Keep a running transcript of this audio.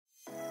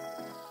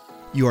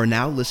You are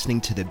now listening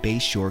to the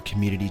Bayshore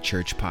Community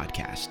Church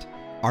podcast.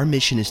 Our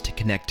mission is to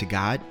connect to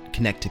God,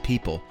 connect to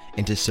people,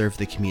 and to serve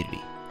the community.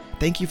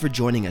 Thank you for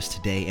joining us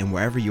today, and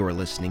wherever you are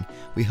listening,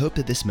 we hope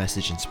that this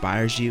message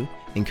inspires you,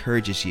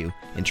 encourages you,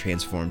 and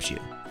transforms you.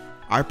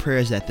 Our prayer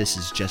is that this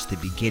is just the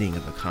beginning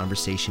of a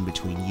conversation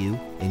between you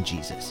and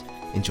Jesus.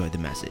 Enjoy the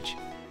message.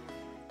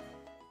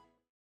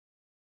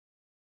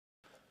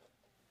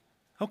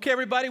 Okay,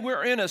 everybody,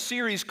 we're in a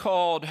series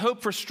called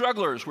Hope for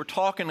Strugglers. We're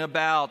talking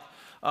about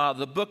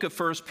the book of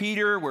 1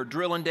 Peter. We're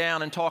drilling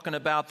down and talking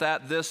about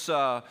that this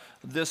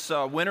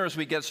winter as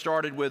we get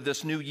started with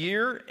this new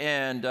year.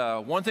 And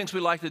one of the things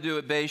we like to do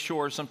at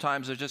Bayshore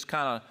sometimes is just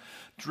kind of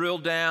drill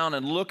down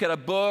and look at a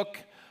book,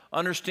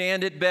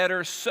 understand it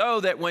better, so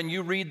that when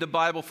you read the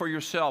Bible for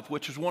yourself,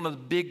 which is one of the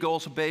big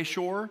goals of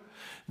Bayshore,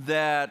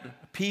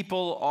 that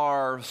people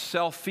are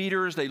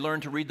self-feeders. They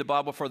learn to read the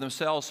Bible for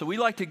themselves. So we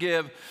like to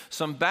give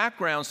some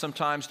background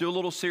sometimes, do a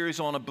little series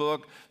on a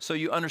book so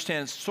you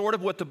understand sort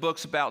of what the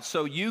book's about,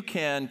 so you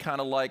can kind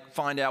of like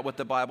find out what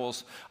the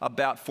Bible's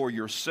about for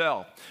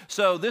yourself.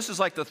 So this is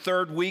like the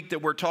third week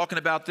that we're talking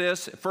about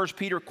this. 1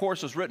 Peter, of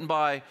course, was written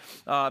by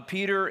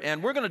Peter,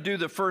 and we're going to do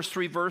the first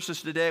three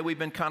verses today. We've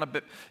been kind of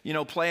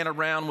playing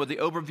around with the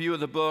overview of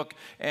the book,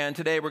 and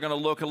today we're going to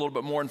look a little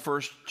bit more in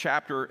first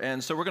chapter,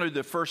 and so we're going to do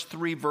the first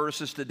three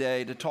verses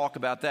today to talk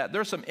about that.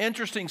 There's some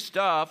interesting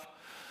stuff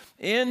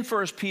in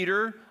 1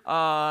 Peter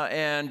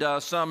and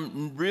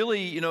some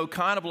really,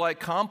 kind of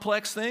like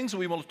complex things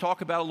we want to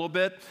talk about a little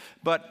bit,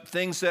 but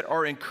things that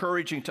are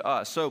encouraging to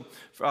us. So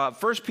 1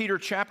 Peter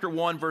chapter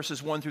 1,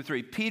 verses 1 through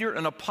 3. Peter,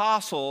 an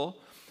apostle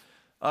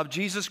of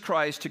Jesus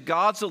Christ, to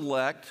God's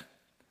elect,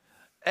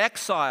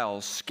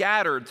 exiles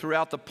scattered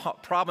throughout the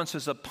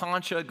provinces of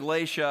Pontus,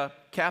 Galatia,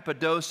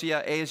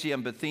 Cappadocia, Asia,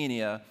 and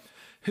Bithynia,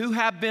 who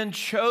have been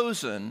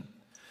chosen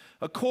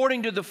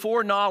according to the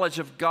foreknowledge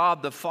of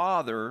God the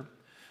Father,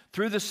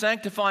 through the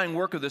sanctifying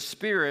work of the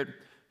Spirit,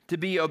 to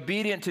be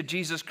obedient to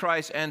Jesus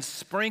Christ and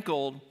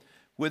sprinkled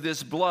with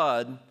His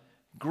blood,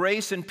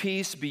 grace and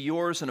peace be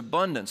yours in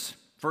abundance.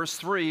 Verse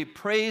 3,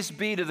 praise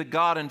be to the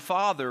God and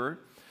Father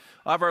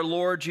of our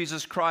Lord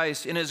Jesus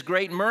Christ. In His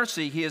great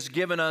mercy, He has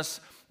given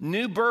us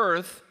new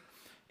birth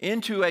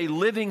into a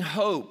living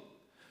hope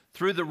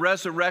through the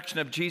resurrection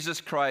of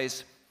Jesus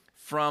Christ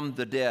from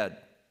the dead.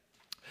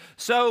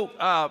 So,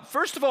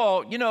 first of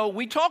all,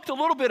 we talked a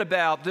little bit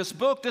about this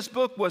book. This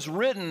book was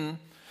written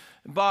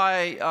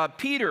by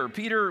Peter.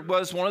 Peter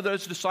was one of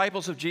those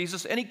disciples of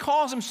Jesus, and he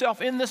calls himself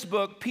in this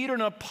book, Peter,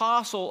 an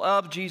apostle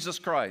of Jesus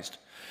Christ.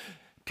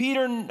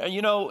 Peter,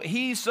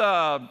 he's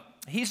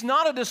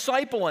not a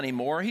disciple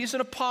anymore. He's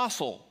an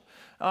apostle.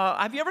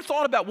 Have you ever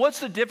thought about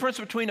what's the difference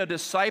between a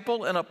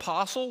disciple and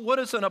apostle? What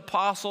is an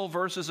apostle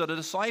versus a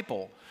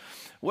disciple?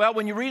 Well,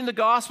 when you read in the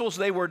Gospels,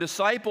 they were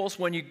disciples.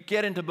 When you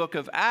get into the book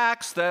of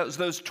Acts,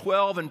 those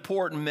 12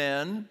 important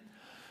men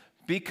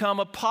become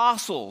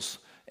apostles.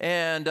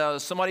 And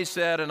somebody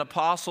said an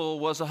apostle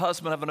was a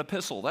husband of an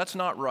epistle. That's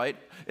not right.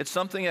 It's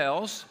something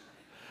else.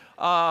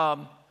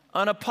 An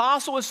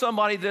apostle is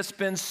somebody that's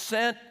been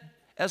sent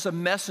as a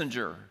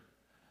messenger.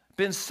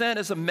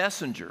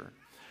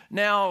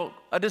 Now,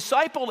 a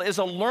disciple is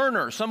a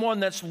learner, someone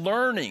that's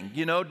learning.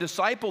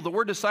 Disciple, the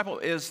word disciple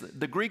is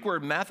the Greek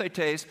word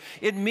mathetes.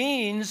 It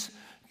means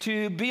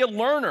to be a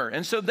learner.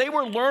 And so they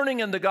were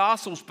learning in the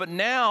Gospels, but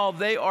now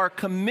they are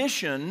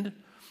commissioned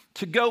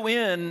to go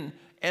in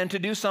and to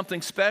do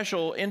something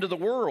special into the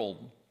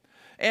world.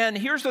 And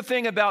here's the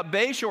thing about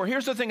Bayshore.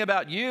 Here's the thing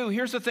about you.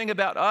 Here's the thing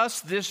about us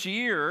this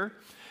year.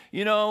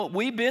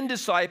 We've been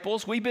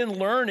disciples. We've been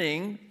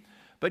learning.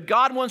 But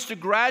God wants to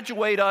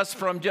graduate us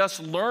from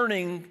just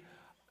learning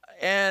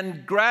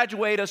and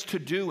graduate us to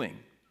doing,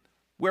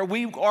 where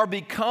we are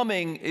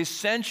becoming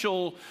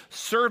essential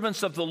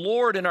servants of the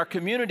Lord in our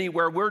community,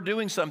 where we're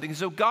doing something.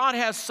 So God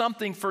has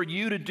something for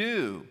you to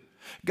do.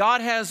 God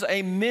has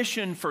a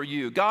mission for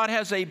you. God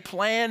has a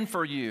plan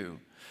for you.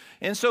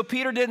 And so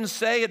Peter didn't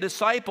stay a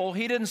disciple.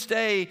 He didn't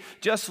stay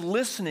just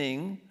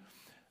listening,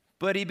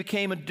 but he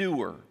became a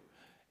doer.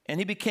 And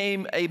he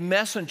became a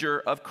messenger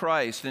of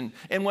Christ. And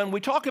when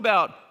we talk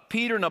about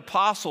Peter, an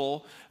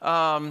apostle,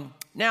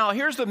 now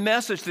here's the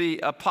message the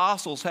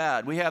apostles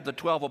had. We have the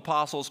 12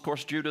 apostles. Of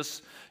course,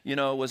 Judas,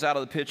 was out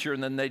of the picture,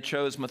 and then they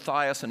chose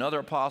Matthias, another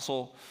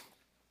apostle.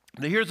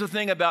 Now, here's the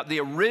thing about the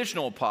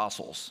original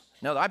apostles.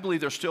 Now, I believe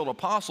they're still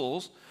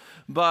apostles,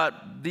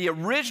 but the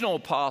original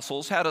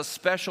apostles had a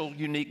special,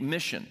 unique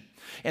mission.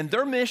 And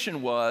their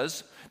mission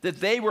was that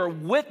they were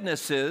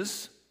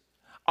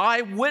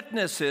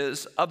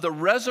eyewitnesses of the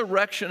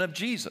resurrection of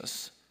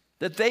Jesus,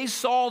 that they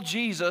saw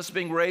Jesus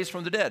being raised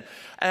from the dead.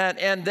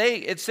 And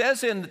it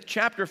says in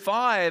chapter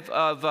 5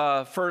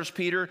 of 1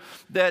 Peter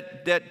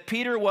that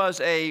Peter was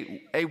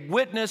a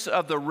witness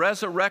of the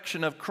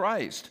resurrection of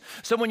Christ.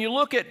 So when you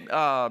look at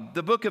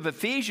the book of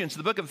Ephesians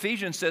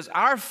says,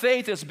 our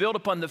faith is built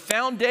upon the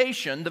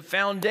foundation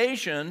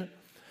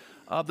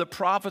of the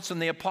prophets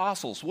and the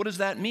apostles. What does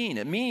that mean?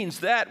 It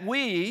means that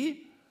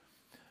we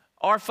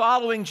are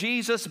following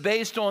Jesus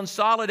based on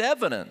solid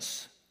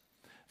evidence,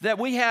 that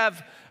we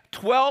have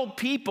 12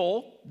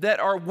 people that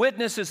are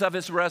witnesses of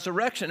his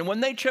resurrection. And when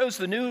they chose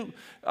the new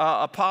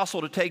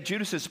apostle to take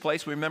Judas's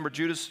place, we remember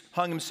Judas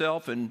hung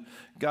himself and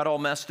got all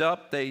messed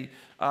up.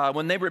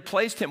 When they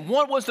replaced him,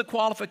 what was the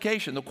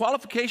qualification? The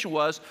qualification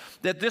was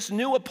that this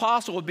new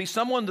apostle would be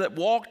someone that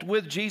walked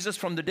with Jesus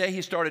from the day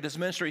he started his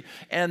ministry,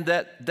 and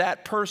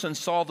that person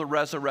saw the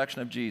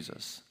resurrection of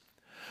Jesus.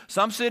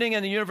 So I'm sitting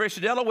in the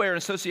University of Delaware in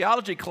a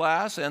sociology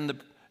class,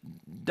 and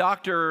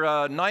Dr.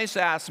 Tice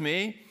asked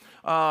me,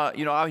 he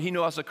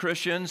knew I was a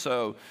Christian,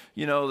 so,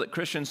 that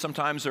Christians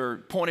sometimes are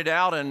pointed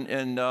out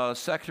in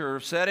secular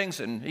settings,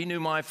 and he knew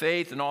my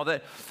faith and all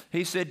that.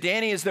 He said,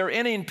 Danny, is there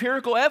any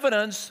empirical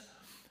evidence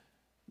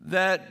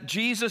that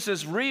Jesus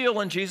is real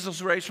and Jesus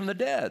was raised from the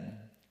dead?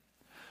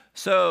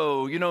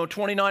 So,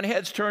 29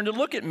 heads turned to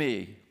look at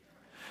me.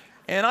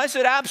 And I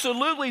said,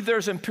 absolutely,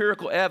 there's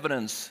empirical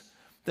evidence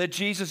that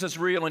Jesus is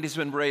real and he's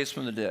been raised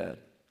from the dead.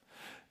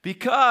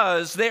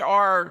 Because there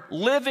are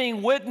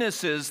living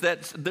witnesses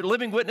that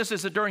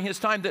during his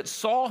time that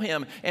saw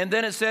him. And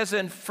then it says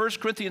in 1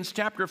 Corinthians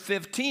chapter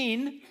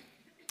 15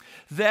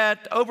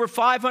 that over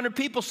 500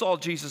 people saw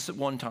Jesus at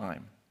one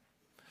time.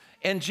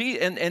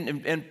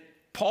 And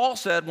Paul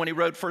said when he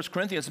wrote 1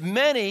 Corinthians,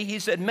 many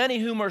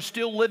whom are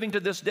still living to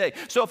this day.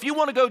 So if you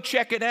want to go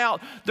check it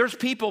out, there's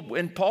people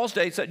in Paul's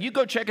day said, you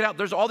go check it out.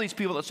 There's all these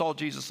people that saw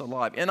Jesus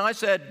alive. And I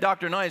said,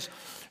 Dr. Tice,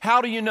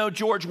 how do you know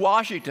George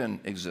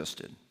Washington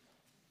existed?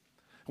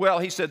 Well,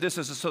 he said, this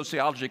is a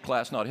sociology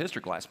class, not a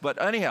history class.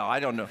 But anyhow, I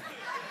don't know.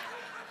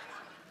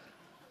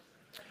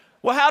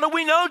 Well, how do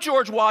we know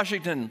George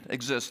Washington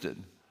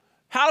existed?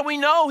 How do we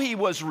know he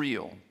was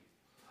real?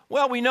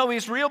 Well, we know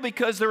he's real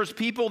because there's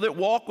people that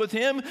walk with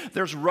him,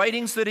 there's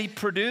writings that he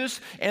produced,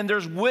 and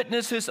there's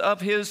witnesses of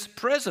his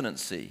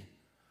presidency.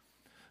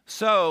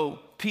 So,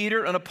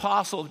 Peter, an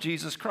apostle of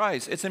Jesus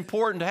Christ. It's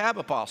important to have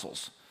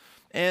apostles.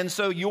 And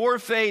so your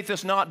faith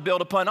is not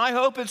built upon, I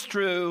hope it's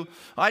true.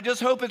 I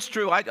just hope it's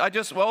true.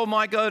 Oh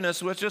my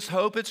goodness, let's just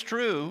hope it's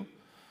true.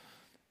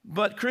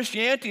 But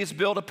Christianity is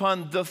built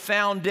upon the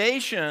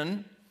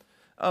foundation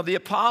of the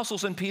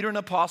apostles, and Peter, an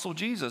apostle of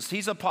Jesus.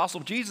 He's an apostle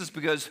of Jesus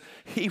because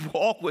he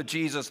walked with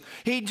Jesus.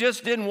 He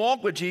just didn't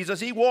walk with Jesus.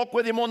 He walked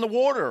with him on the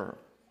water.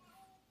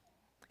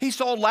 He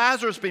saw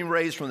Lazarus being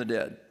raised from the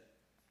dead.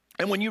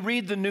 And when you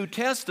read the New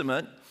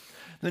Testament,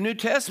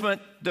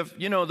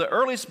 the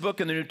earliest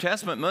book in the New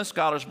Testament, most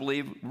scholars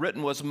believe,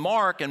 written was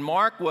Mark. And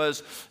Mark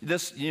was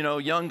this,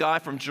 young guy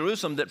from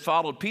Jerusalem that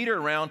followed Peter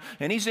around.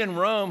 And he's in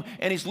Rome,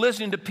 and he's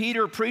listening to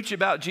Peter preach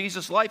about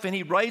Jesus' life. And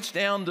he writes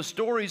down the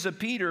stories of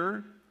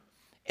Peter.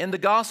 And the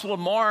Gospel of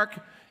Mark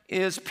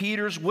is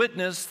Peter's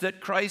witness that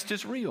Christ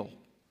is real.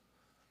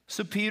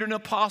 So Peter, an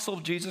apostle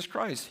of Jesus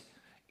Christ.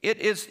 It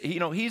is,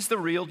 he's the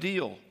real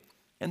deal.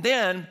 And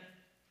then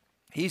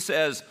he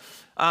says,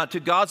 to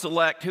God's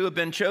elect who have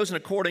been chosen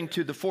according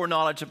to the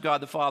foreknowledge of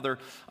God the Father.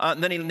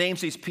 And then he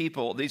names these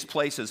people, these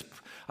places,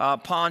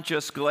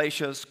 Pontus,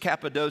 Galatia,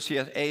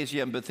 Cappadocia,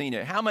 Asia, and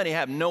Bithynia. How many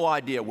have no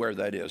idea where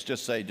that is?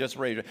 Just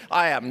raise it.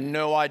 I have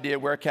no idea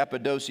where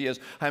Cappadocia is.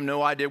 I have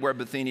no idea where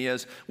Bithynia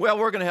is. Well,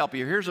 we're going to help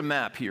you. Here's a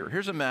map here.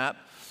 Here's a map.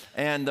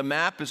 And the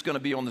map is going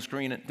to be on the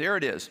screen. There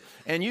it is.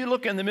 And you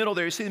look in the middle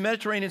there, you see the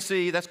Mediterranean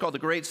Sea. That's called the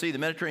Great Sea, the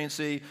Mediterranean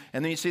Sea.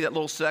 And then you see that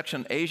little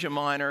section, Asia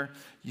Minor.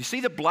 You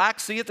see the Black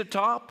Sea at the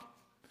top?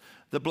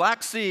 The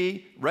Black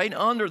Sea, right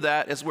under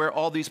that, is where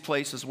all these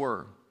places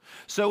were.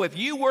 So if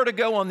you were to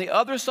go on the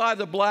other side of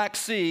the Black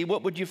Sea,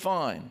 what would you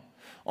find?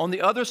 On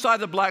the other side of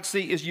the Black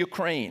Sea is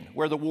Ukraine,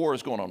 where the war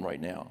is going on right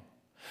now.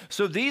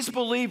 So these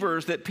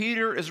believers that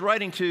Peter is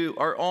writing to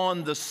are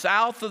on the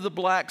south of the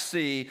Black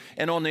Sea,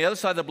 and on the other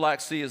side of the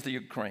Black Sea is the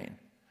Ukraine.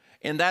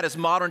 And that is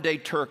modern-day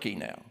Turkey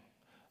now.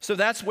 So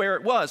that's where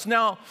it was.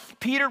 Now,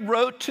 Peter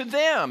wrote to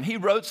them. He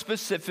wrote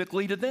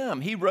specifically to them.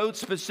 He wrote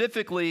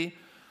specifically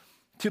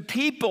to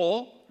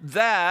people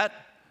that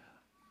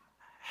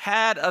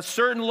had a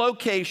certain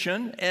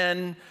location,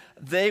 and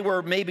they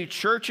were maybe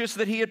churches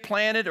that he had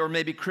planted or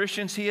maybe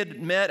Christians he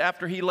had met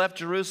after he left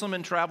Jerusalem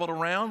and traveled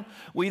around.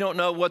 We don't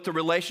know what the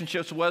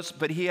relationships was,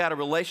 but he had a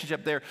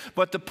relationship there.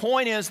 But the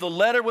point is, the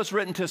letter was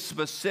written to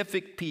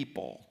specific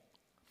people.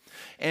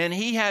 And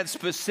he had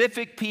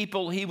specific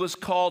people he was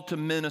called to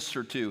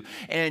minister to.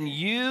 And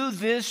you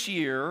this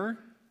year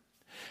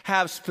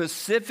have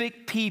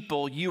specific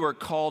people you are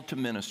called to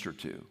minister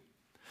to.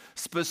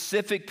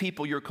 Specific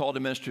people you're called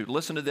to minister to.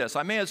 Listen to this.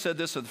 I may have said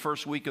this in the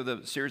first week of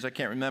the series. I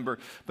can't remember.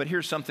 But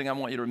here's something I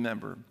want you to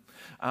remember.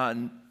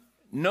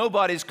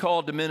 Nobody's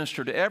called to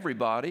minister to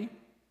everybody.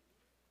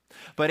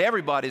 But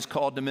everybody's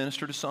called to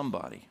minister to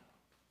somebody.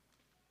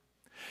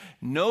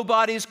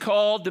 Nobody's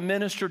called to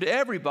minister to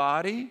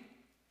everybody.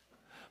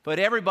 But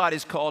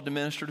everybody's called to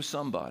minister to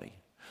somebody.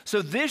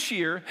 So this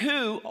year,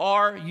 who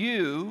are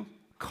you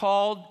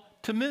called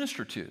to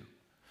minister to?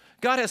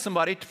 God has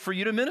somebody for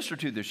you to minister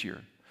to this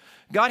year.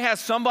 God has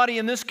somebody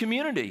in this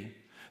community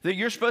that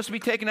you're supposed to be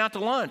taking out to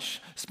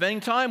lunch, spending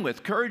time with,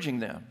 encouraging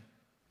them.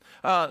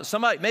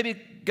 Maybe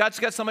God's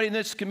got somebody in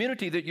this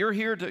community that you're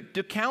here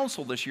to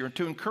counsel this year,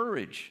 to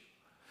encourage.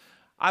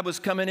 I was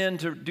coming in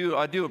to do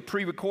a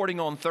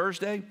pre-recording on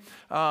Thursday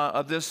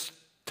of this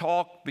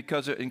talk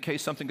because in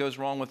case something goes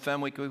wrong with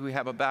them, we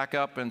have a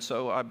backup, and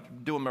so I'm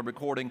doing my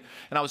recording.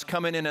 And I was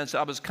coming in, as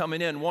I was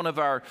coming in, one of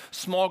our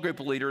small group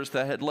leaders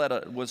that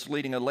was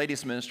leading a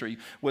ladies ministry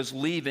was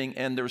leaving,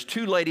 and there was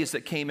two ladies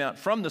that came out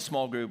from the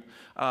small group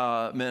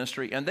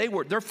ministry, and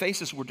their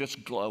faces were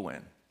just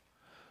glowing.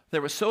 They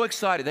were so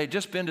excited. They'd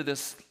just been to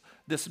this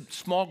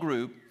small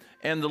group,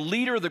 and the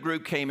leader of the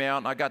group came out,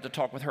 and I got to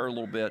talk with her a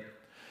little bit.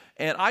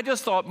 And I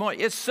just thought, boy,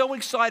 it's so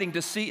exciting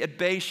to see at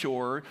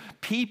Bayshore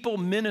people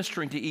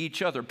ministering to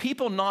each other.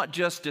 People not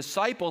just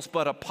disciples,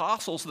 but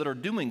apostles that are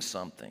doing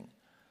something.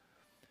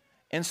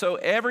 And so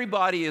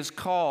everybody is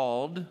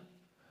called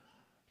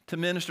to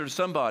minister to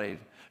somebody.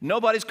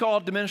 Nobody's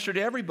called to minister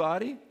to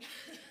everybody,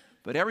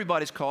 but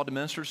everybody's called to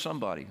minister to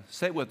somebody.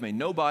 Say it with me.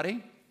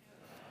 Nobody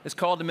is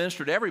called to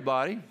minister to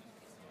everybody,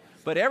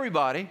 but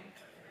everybody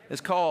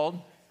is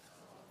called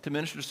to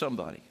minister to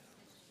somebody.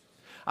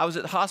 I was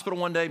at the hospital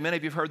one day. Many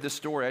of you have heard this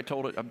story. I've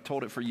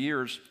told it for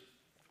years.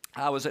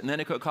 I was at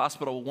Nanticoke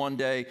Hospital one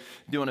day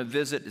doing a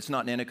visit. It's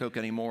not Nanticoke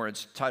anymore.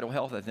 It's Tidal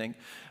Health, I think.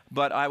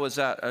 But I was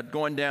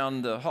going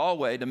down the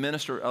hallway to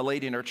minister a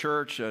lady in our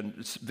church and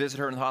visit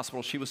her in the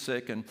hospital. She was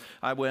sick, and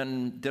I went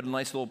and did a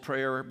nice little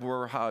prayer,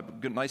 a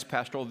nice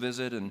pastoral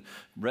visit, and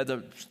read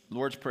the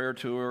Lord's Prayer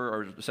to her,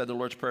 or said the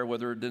Lord's Prayer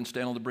with her. Didn't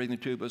stand on the breathing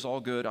tube. It was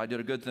all good. I did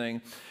a good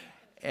thing.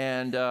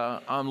 And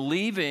I'm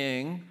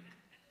leaving,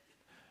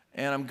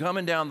 and I'm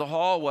coming down the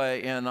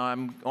hallway, and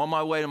I'm on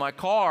my way to my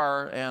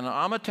car, and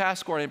I'm a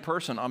task-oriented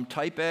person. I'm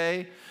type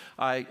A.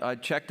 I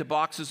check the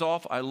boxes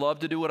off. I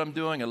love to do what I'm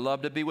doing. I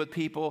love to be with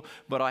people,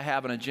 but I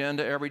have an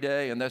agenda every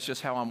day, and that's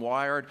just how I'm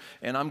wired.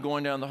 And I'm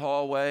going down the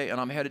hallway,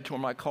 and I'm headed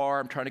toward my car.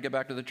 I'm trying to get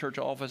back to the church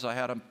office. I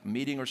had a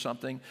meeting or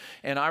something.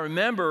 And I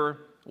remember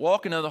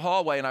walking down the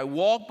hallway, and I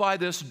walked by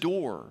this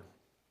door.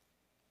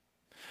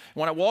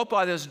 When I walked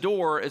by this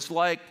door, it's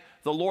like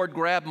the Lord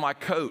grabbed my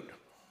coat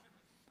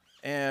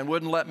and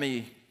wouldn't let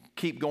me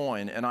keep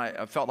going. And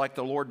I felt like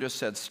the Lord just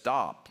said,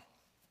 stop.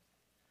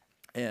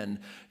 And,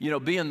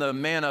 being the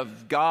man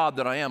of God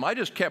that I am, I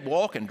just kept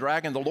walking,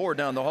 dragging the Lord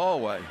down the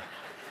hallway.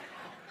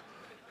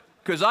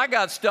 Because I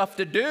got stuff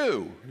to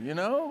do,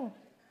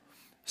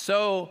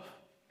 So,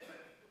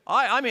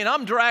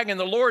 I'm dragging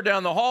the Lord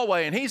down the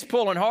hallway, and he's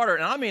pulling harder.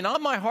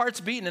 And my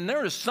heart's beating, and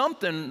there is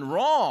something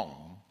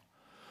wrong.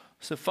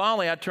 So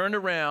finally, I turned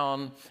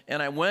around,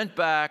 and I went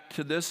back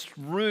to this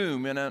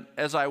room, and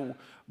as I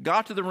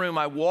got to the room,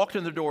 I walked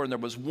in the door, and there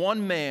was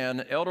one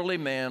man, elderly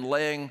man,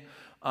 laying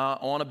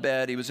on a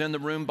bed. He was in the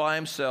room by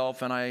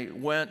himself, and I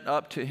went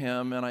up to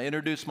him, and I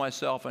introduced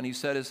myself, and he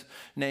said his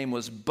name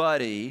was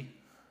Buddy.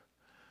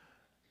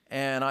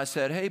 And I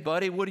said, hey,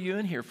 Buddy, what are you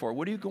in here for?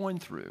 What are you going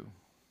through?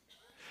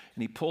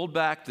 And he pulled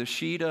back the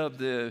sheet of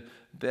the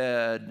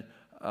bed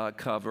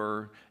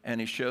cover, and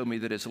he showed me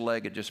that his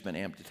leg had just been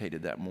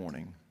amputated that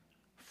morning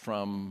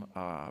from,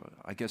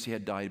 I guess he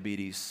had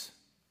diabetes.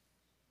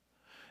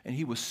 And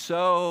he was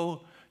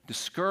so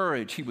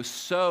discouraged. He was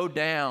so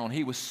down.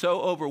 He was so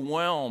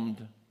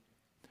overwhelmed.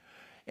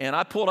 And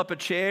I pulled up a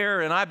chair,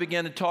 and I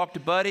began to talk to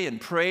Buddy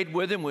and prayed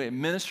with him. We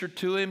ministered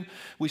to him.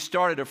 We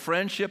started a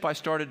friendship. I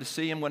started to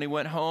see him when he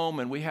went home,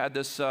 and we had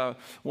this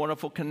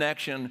wonderful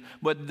connection.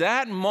 But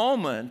that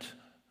moment,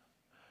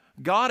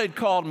 God had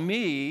called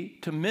me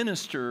to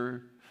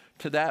minister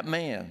to that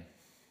man.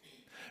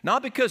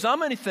 Not because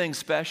I'm anything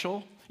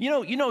special.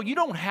 You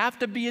don't have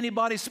to be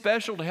anybody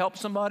special to help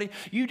somebody.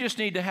 You just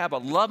need to have a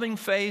loving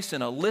face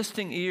and a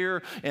listening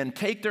ear and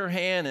take their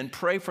hand and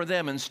pray for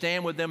them and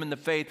stand with them in the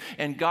faith.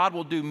 And God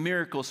will do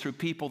miracles through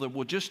people that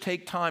will just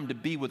take time to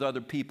be with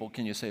other people.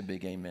 Can you say a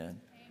big amen?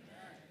 Amen.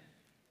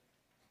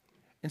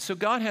 And so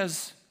God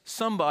has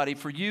somebody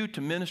for you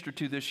to minister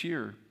to this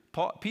year.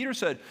 Peter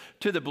said,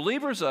 to the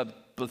believers of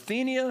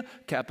Bithynia,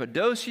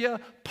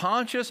 Cappadocia,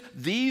 Pontus,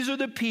 these are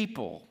the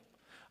people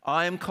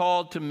I am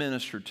called to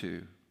minister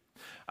to.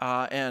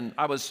 And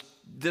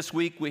this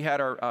week we had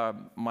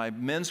my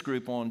men's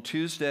group on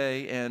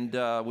Tuesday, and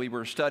we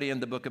were studying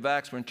the book of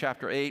Acts. We're in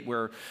chapter 8,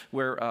 where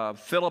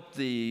Philip,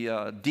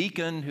 the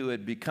deacon who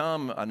had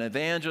become an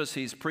evangelist,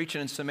 he's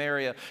preaching in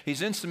Samaria.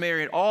 He's in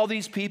Samaria, and all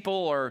these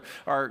people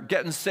are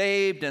getting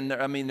saved, and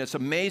this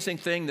amazing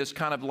thing, this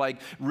kind of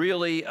like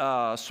really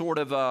kind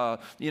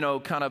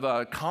of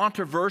a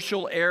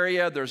controversial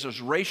area. There's this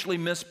racially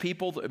mixed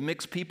people,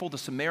 the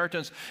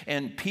Samaritans,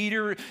 and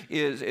Peter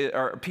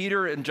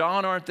and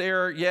John aren't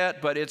there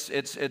yet, but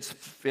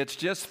it's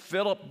just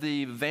Philip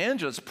the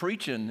evangelist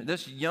preaching,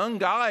 this young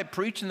guy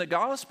preaching the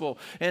gospel,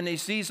 and he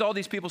sees all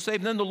these people saved.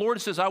 And then the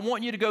Lord says, I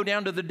want you to go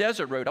down to the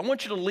desert road. I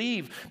want you to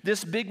leave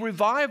this big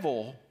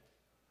revival.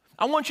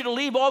 I want you to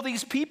leave all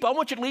these people. I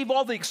want you to leave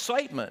all the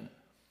excitement.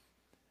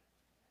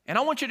 And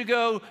I want you to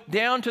go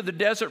down to the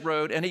desert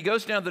road. And he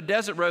goes down the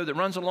desert road that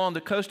runs along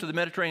the coast of the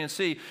Mediterranean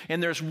Sea,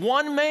 and there's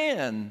one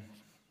man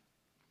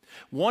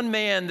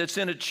that's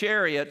in a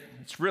chariot.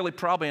 It's really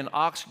probably an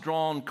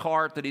ox-drawn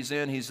cart that he's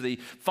in. He's the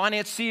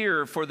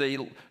financier for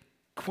the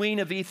Queen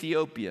of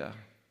Ethiopia.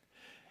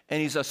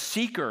 and he's a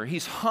seeker.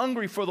 He's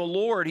hungry for the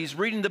Lord. He's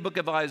reading the book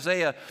of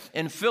Isaiah,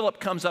 and Philip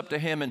comes up to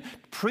him and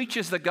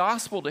preaches the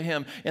gospel to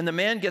him, and the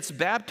man gets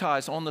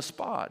baptized on the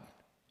spot.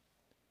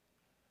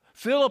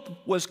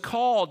 Philip was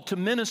called to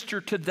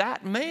minister to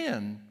that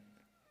man.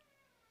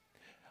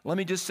 Let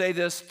me just say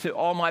this to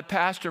all my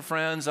pastor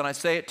friends, and I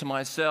say it to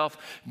myself.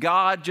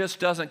 God just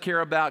doesn't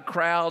care about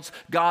crowds.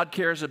 God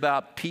cares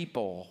about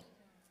people.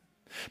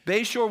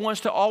 Bayshore wants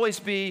to always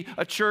be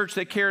a church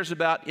that cares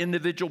about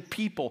individual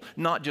people,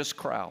 not just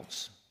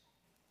crowds.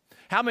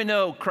 How many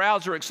know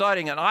crowds are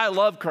exciting? And I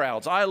love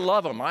crowds. I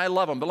love them.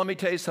 But let me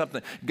tell you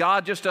something.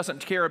 God just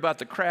doesn't care about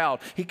the crowd.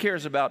 He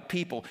cares about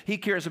people. He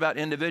cares about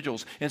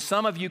individuals. And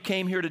some of you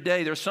came here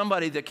today. There's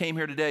somebody that came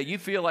here today. You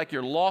feel like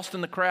you're lost in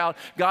the crowd.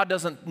 God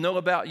doesn't know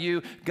about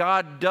you.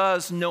 God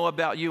does know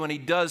about you, and He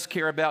does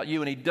care about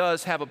you, and He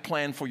does have a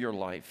plan for your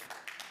life.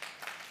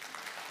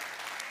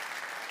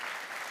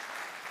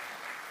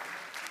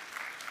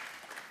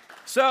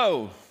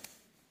 So,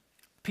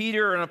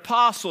 Peter, an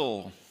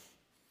apostle,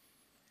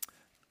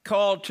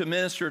 called to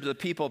minister to the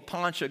people of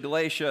Pontia,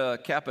 Galatia,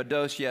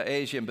 Cappadocia,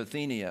 Asia, and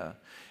Bithynia.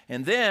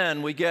 And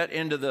then we get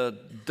into the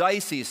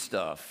dicey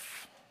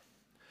stuff.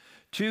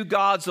 To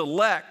God's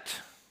elect,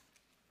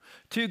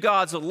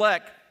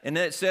 and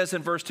it says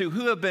in verse 2,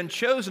 who have been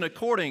chosen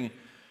according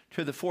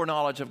to the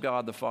foreknowledge of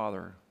God the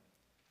Father.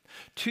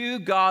 To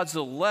God's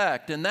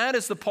elect, and that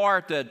is the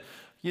part that,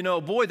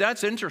 boy,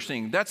 that's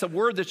interesting. That's a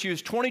word that's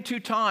used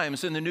 22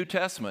 times in the New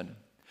Testament.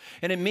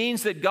 And it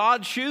means that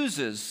God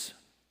chooses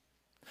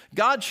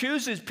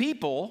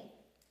people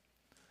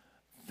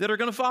that are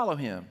going to follow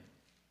Him.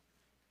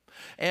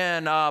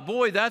 And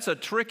boy, that's a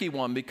tricky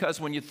one, because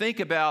when you think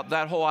about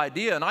that whole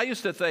idea, and I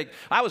used to think,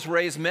 I was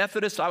raised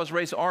Methodist, I was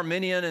raised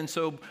Arminian, and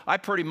so I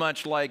pretty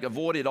much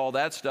avoided all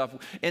that stuff.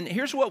 And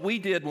here's what we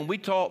did when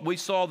we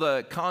saw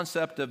the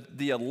concept of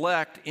the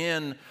elect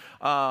in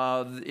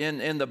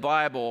the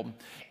Bible.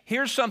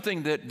 Here's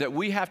something that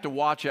we have to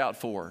watch out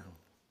for.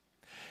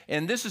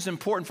 And this is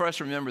important for us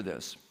to remember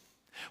this.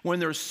 When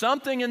there's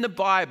something in the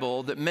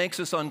Bible that makes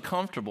us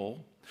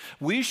uncomfortable,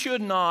 we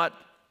should not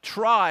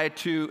try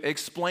to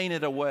explain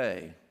it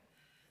away.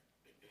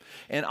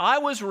 And I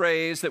was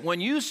raised that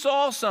when you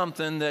saw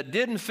something that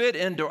didn't fit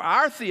into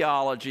our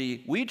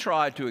theology, we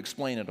tried to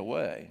explain it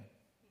away.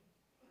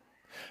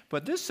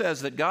 But this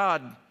says that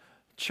God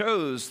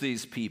chose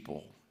these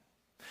people.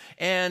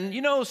 And,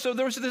 so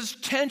there's this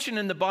tension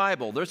in the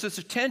Bible. There's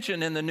this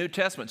tension in the New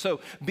Testament. So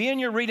being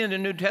you're reading the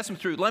New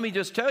Testament through, let me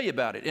just tell you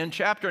about it. In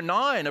chapter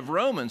 9 of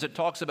Romans, it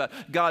talks about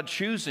God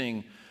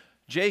choosing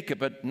Jacob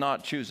but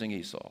not choosing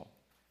Esau.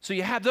 So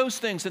you have those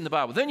things in the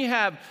Bible. Then you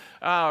have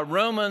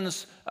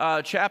Romans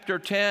chapter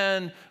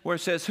 10, where it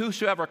says,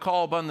 whosoever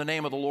call upon the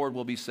name of the Lord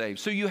will be saved.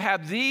 So you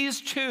have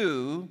these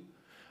two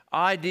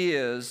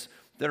ideas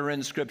that are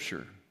in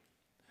Scripture.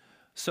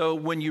 So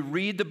when you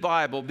read the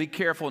Bible, be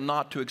careful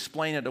not to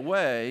explain it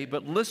away,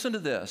 but listen to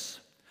this.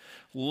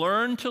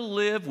 Learn to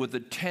live with the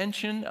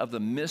tension of the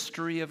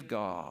mystery of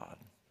God.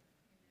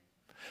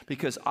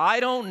 Because I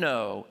don't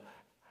know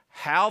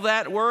how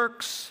that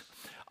works.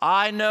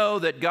 I know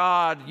that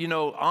God,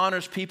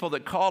 honors people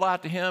that call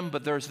out to Him,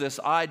 but there's this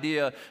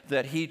idea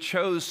that He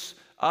chose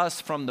us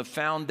from the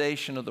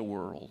foundation of the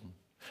world.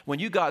 When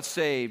you got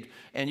saved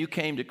and you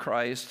came to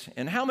Christ,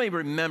 and how many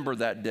remember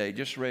that day?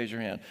 Just raise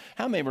your hand.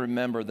 How many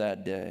remember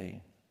that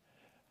day?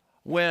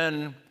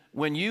 When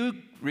you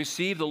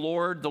received the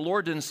Lord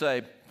didn't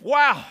say,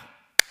 wow,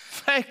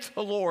 thank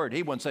the Lord.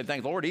 He wouldn't say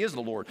thank the Lord. He is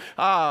the Lord.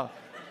 I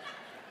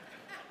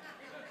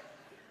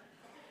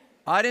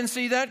didn't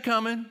see that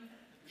coming.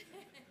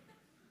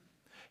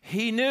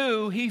 He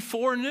knew, He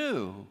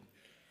foreknew.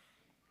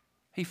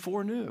 He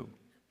foreknew.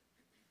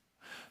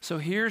 So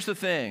here's the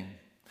thing.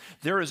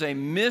 There is a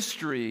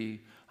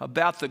mystery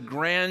about the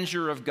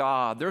grandeur of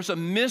God. There's a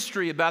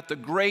mystery about the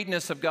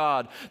greatness of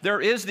God.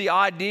 There is the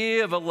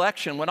idea of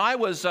election. When I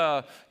was,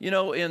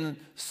 in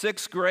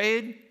sixth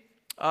grade,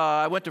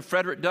 I went to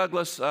Frederick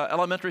Douglass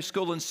Elementary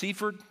School in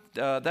Seaford.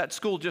 That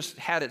school just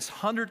had its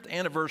 100th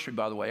anniversary,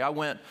 by the way. I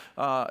went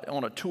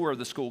on a tour of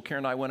the school.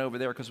 Karen and I went over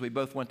there because we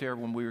both went there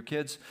when we were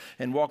kids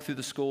and walked through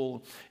the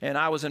school. And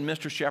I was in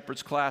Mr.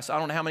 Shepard's class. I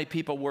don't know how many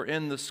people were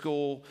in the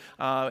school.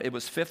 It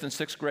was 5th and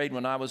 6th grade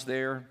when I was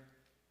there.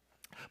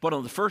 But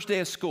on the first day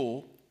of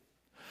school,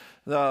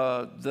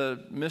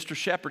 the Mr.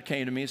 Shepard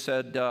came to me and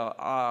said,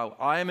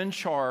 I am in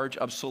charge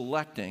of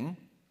selecting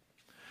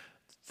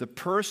the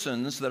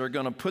persons that are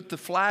going to put the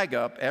flag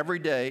up every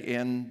day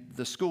in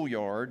the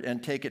schoolyard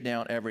and take it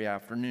down every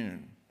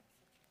afternoon.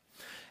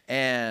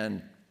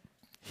 And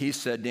he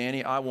said,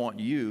 Danny, I want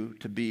you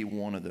to be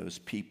one of those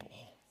people.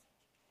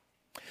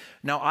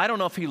 Now, I don't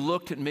know if he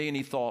looked at me and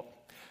he thought,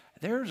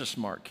 there's a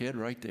smart kid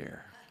right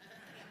there.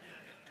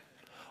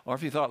 Or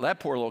if he thought, that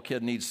poor little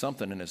kid needs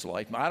something in his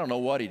life. I don't know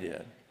what he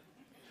did.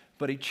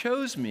 But he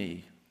chose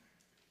me.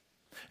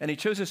 And he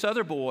chose this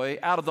other boy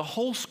out of the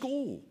whole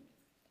school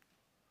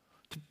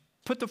to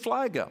put the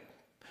flag up.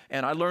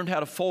 And I learned how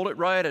to fold it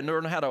right. I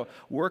learned how to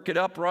work it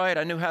up right.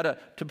 I knew how to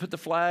put the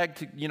flag,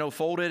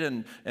 fold it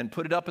and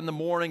put it up in the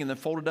morning and then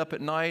fold it up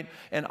at night.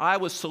 And I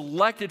was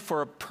selected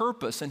for a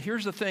purpose. And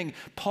here's the thing.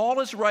 Paul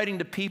is writing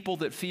to people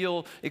that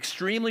feel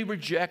extremely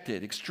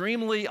rejected,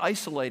 extremely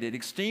isolated,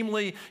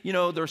 extremely,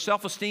 their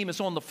self-esteem is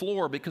on the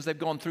floor because they've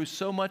gone through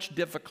so much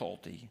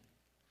difficulty.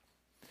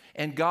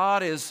 And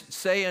God is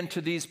saying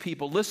to these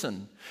people,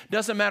 listen,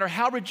 doesn't matter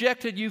how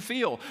rejected you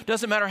feel,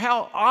 doesn't matter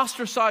how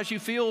ostracized you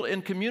feel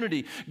in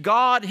community,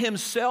 God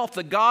himself,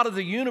 the God of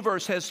the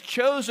universe, has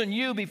chosen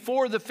you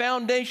before the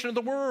foundation of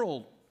the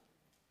world.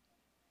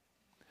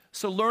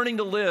 So learning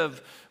to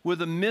live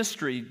with a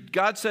mystery,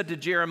 God said to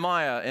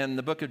Jeremiah in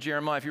the book of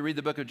Jeremiah, if you read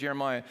the book of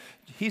Jeremiah,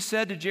 he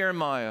said to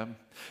Jeremiah,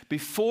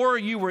 before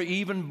you were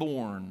even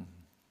born,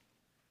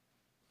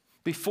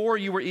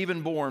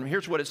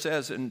 here's what it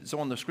says, and it's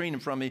on the screen in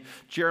front of me,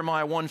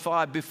 Jeremiah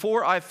 1:5.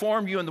 Before I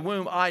formed you in the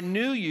womb, I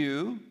knew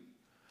you.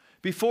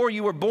 Before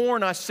you were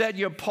born, I set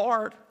you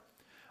apart.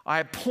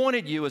 I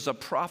appointed you as a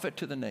prophet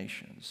to the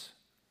nations.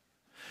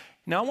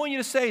 Now, I want you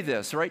to say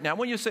this right now. I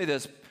want you to say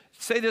this.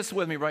 Say this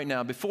with me right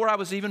now. Before I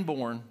was even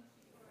born,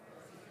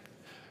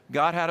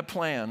 God had a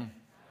plan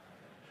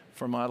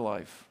for my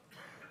life.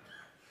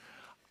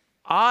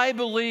 I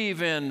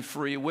believe in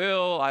free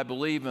will. I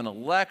believe in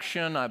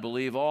election. I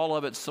believe all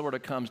of it sort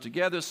of comes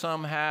together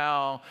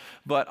somehow.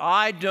 But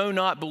I do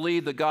not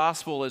believe the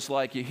gospel is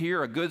like you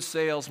hear a good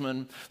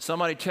salesman,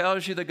 somebody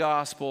tells you the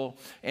gospel,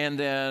 and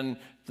then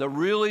the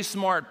really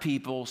smart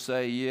people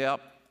say, yep,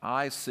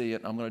 I see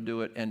it, I'm going to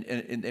do it. And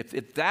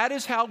if that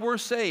is how we're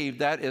saved,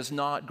 that is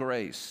not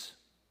grace.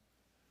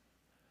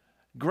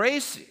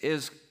 Grace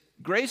is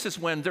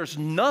when there's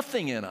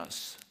nothing in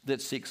us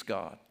that seeks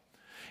God.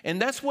 And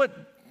that's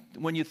what,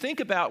 when you think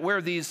about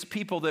where these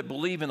people that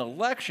believe in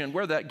election,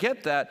 where they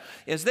get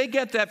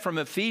that from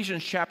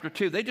Ephesians chapter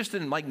 2. They just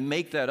didn't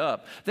make that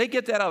up. They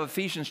get that out of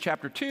Ephesians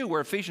chapter 2,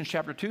 where Ephesians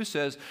chapter 2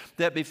 says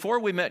that before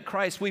we met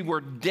Christ, we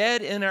were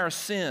dead in our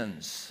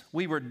sins.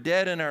 We were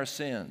dead in our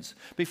sins.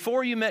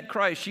 Before you met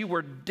Christ, you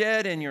were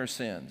dead in your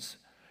sins.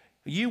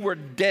 You were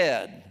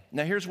dead.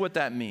 Now here's what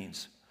that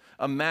means.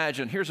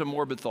 Imagine, here's a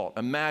morbid thought.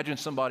 Imagine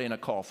somebody in a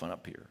coffin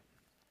up here.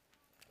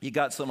 You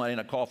got somebody in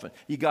a coffin.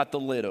 You got the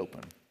lid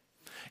open.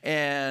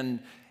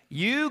 And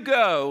you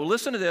go,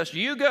 listen to this,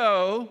 you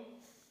go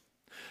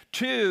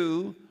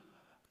to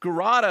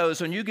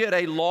Grotto's and you get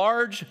a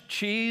large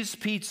cheese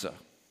pizza.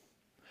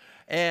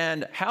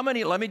 And how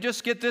many, let me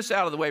just get this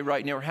out of the way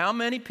right now. How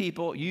many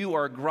people, you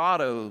are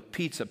Grotto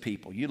pizza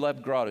people? You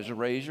love Grotto's,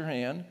 raise your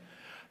hand.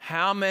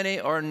 How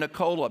many are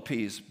Nicola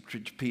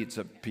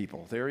pizza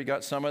people? There you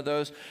got some of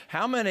those.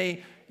 How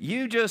many,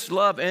 you just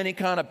love any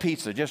kind of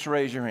pizza? Just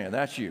raise your hand.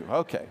 That's you.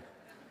 Okay.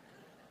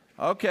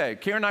 Okay,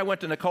 Karen and I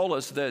went to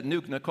Nicola's, the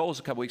new Nicola's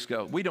a couple weeks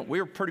ago. We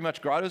were pretty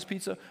much Grotto's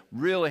pizza.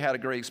 Really had a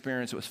great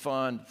experience. It was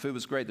fun. Food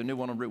was great. The new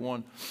one on Route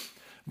 1.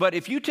 But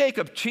if you take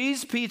a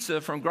cheese pizza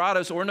from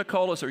Grotto's or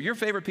Nicola's or your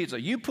favorite pizza,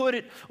 you put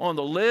it on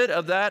the lid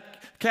of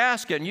that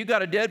casket and you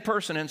got a dead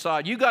person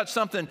inside. You got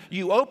something,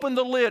 you open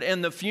the lid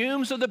and the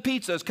fumes of the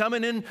pizza is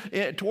coming in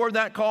toward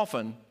that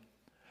coffin.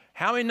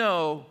 How many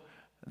know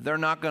they're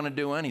not going to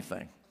do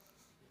anything?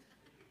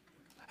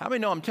 How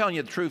many know I'm telling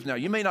you the truth now?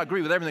 You may not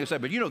agree with everything I say,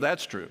 but you know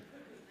that's true.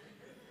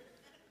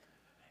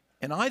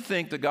 And I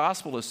think the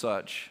gospel is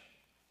such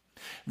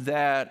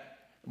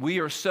that we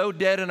are so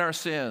dead in our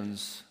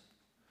sins,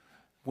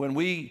 when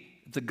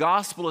the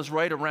gospel is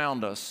right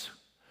around us,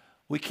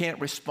 we can't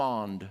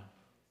respond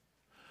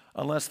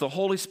unless the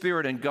Holy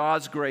Spirit and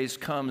God's grace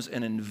comes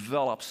and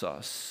envelops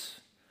us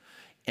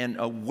and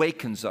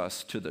awakens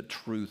us to the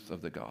truth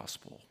of the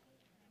gospel.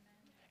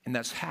 And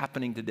that's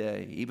happening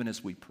today, even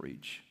as we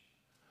preach.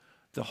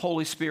 The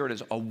Holy Spirit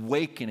is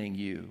awakening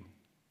you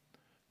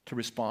to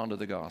respond to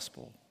the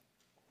gospel.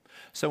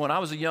 So when I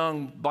was a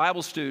young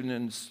Bible student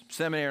in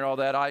seminary and all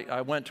that,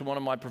 I went to one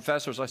of my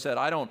professors. I said,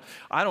 I don't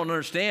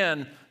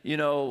understand,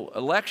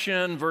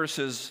 election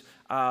versus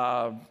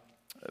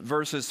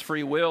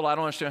free will. I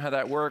don't understand how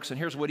that works. And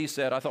here's what he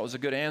said. I thought was a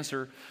good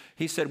answer.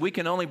 He said, we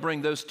can only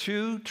bring those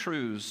two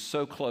truths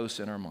so close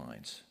in our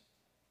minds.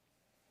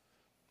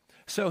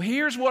 So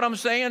here's what I'm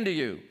saying to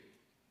you.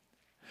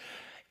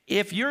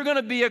 If you're going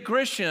to be a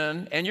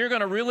Christian and you're going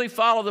to really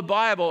follow the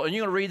Bible and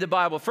you're going to read the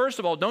Bible, first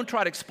of all, don't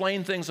try to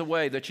explain things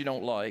away that you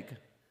don't like.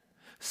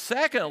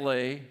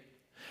 Secondly,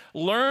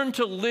 learn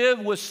to live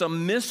with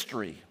some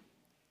mystery.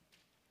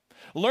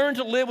 Learn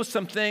to live with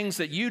some things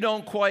that you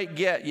don't quite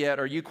get yet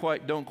or you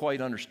don't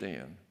quite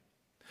understand.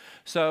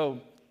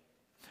 So,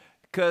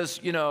 because,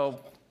 Karen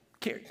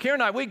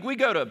and I, we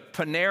go to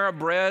Panera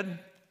Bread.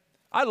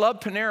 I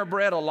love Panera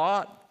Bread a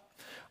lot.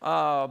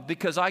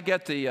 Because I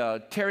get the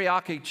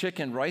teriyaki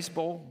chicken rice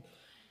bowl.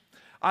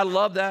 I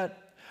love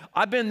that.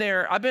 I've been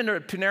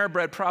to Panera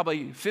Bread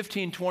probably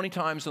 15, 20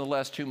 times in the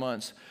last 2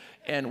 months.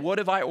 And what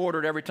have I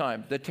ordered every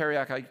time? The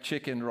teriyaki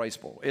chicken rice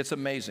bowl. It's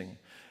amazing.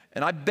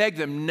 And I beg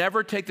them,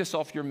 never take this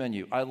off your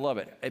menu. I love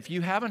it. If you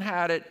haven't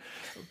had it,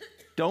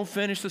 don't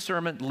finish the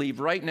sermon.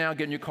 Leave right now,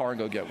 get in your car and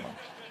go get one.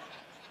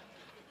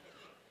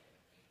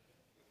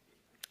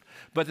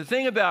 But the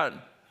thing about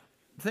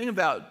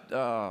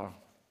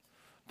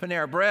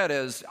Panera Bread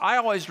is I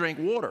always drink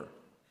water.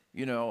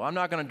 You know, I'm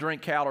not going to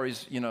drink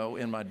calories, you know,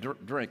 in my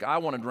drink. I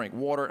want to drink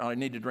water, and I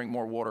need to drink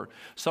more water.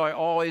 So I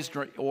always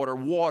order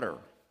water.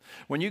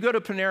 When you go to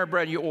Panera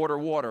Bread, you order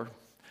water.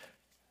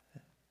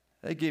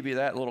 They give you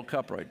that little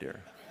cup right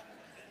there.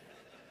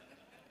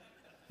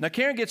 Now,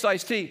 Karen gets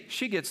iced tea.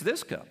 She gets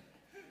this cup.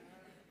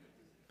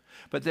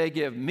 But they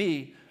give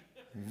me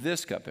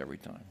this cup every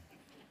time.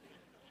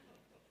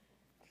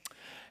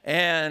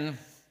 And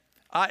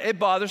it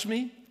bothers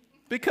me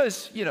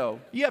because, you know,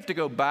 you have to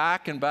go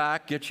back and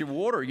back, get your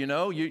water, you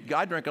know.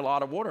 I drink a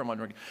lot of water.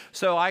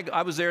 So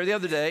I was there the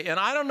other day, and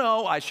I don't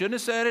know. I shouldn't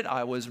have said it.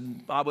 I was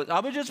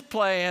just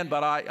playing,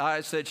 but I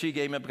said she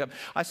gave me a cup.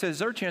 I said, is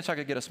there a chance I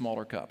could get a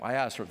smaller cup? I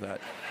asked her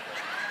that.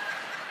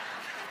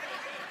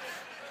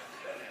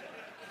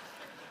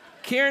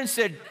 Karen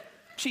said,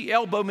 she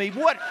elbowed me,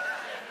 what?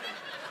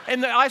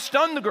 And I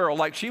stunned the girl,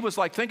 like she was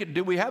like thinking,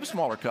 do we have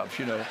smaller cups,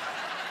 you know?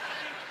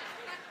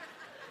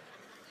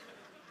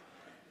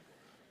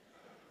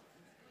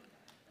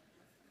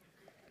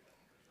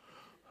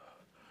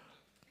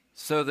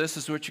 So this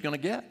is what you're going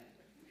to get.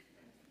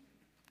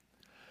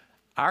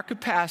 Our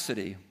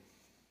capacity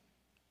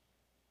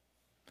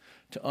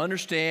to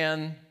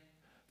understand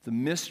the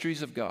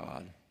mysteries of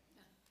God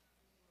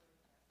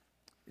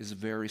is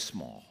very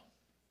small.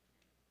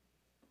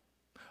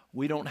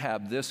 We don't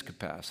have this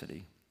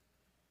capacity.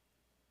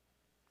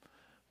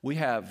 We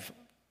have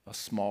a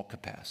small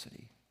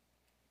capacity.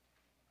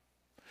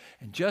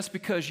 And just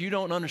because you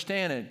don't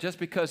understand it, just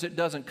because it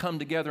doesn't come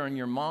together in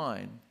your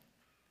mind,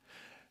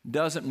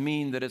 doesn't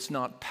mean that it's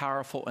not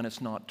powerful and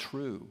it's not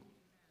true.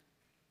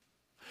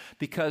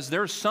 Because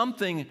there's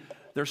something,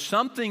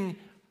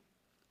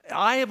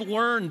 I have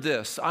learned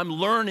this, I'm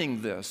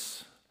learning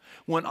this.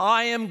 When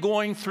I am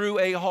going through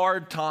a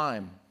hard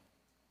time,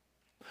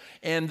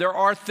 and there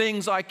are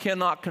things I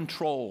cannot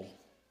control,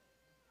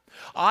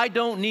 I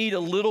don't need a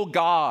little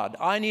God.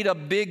 I need a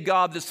big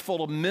God that's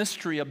full of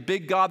mystery, a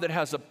big God that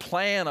has a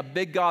plan, a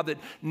big God that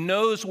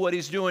knows what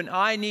he's doing.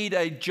 I need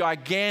a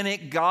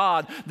gigantic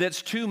God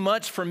that's too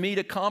much for me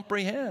to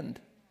comprehend.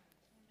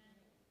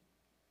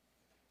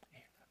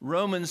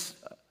 Romans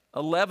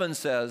 11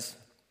 says,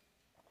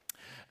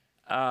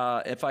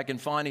 if I can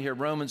find it here,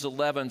 Romans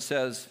 11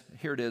 says,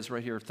 here it is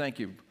right here. Thank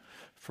you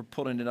for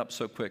pulling it up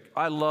so quick.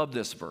 I love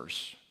this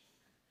verse.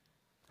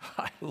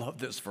 I love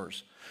this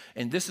verse.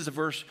 And this is a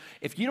verse,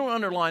 if you don't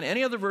underline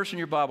any other verse in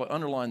your Bible,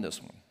 underline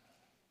this one.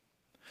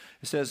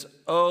 It says,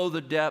 oh, the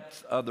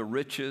depth of the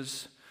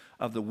riches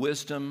of the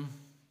wisdom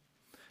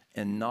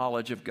and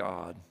knowledge of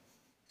God.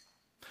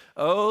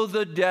 Oh,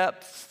 the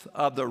depth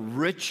of the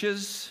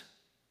riches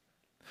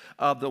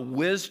of the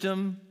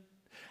wisdom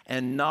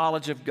and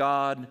knowledge of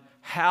God.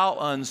 How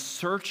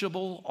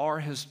unsearchable are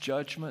his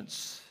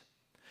judgments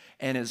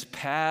and his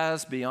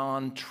paths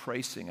beyond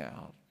tracing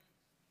out.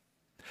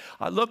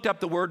 I looked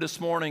up the word this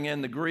morning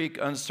in the Greek,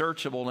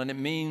 unsearchable, and it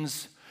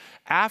means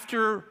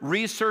after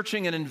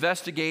researching and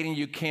investigating,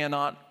 you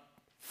cannot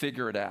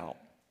figure it out.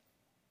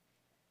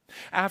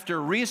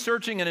 After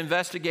researching and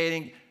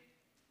investigating,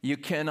 you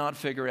cannot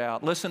figure it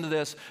out. Listen to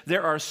this.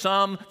 There are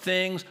some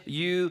things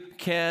you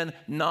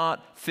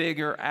cannot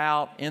figure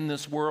out in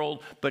this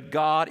world, but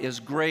God is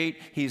great.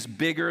 He's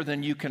bigger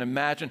than you can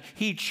imagine.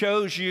 He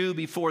chose you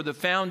before the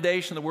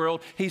foundation of the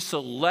world. He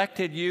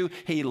selected you.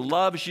 He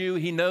loves you.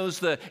 He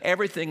knows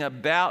everything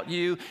about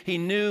you. He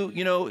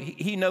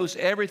knows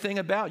everything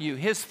about you.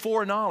 His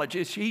foreknowledge,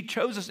 he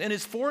chose us in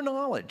his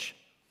foreknowledge.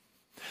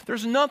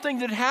 There's nothing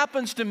that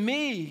happens to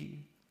me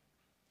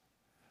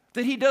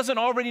that he doesn't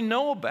already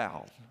know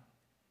about.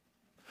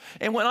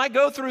 And when I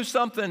go through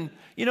something,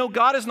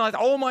 God is not,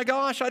 oh my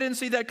gosh, I didn't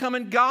see that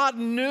coming. God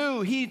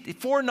knew.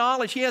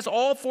 Foreknowledge. He has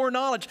all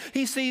foreknowledge.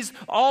 He sees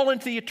all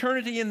into the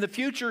eternity in the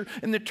future,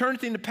 in the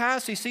eternity in the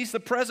past. He sees the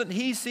present.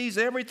 He sees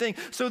everything.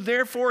 So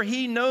therefore,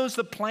 he knows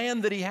the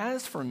plan that he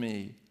has for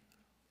me.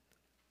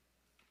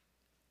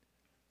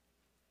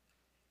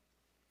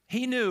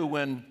 He knew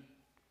when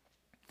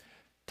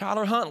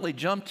Tyler Huntley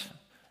jumped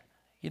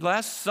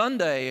last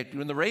Sunday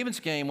in the Ravens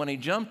game, when he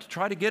jumped to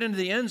try to get into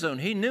the end zone,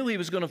 he knew he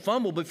was going to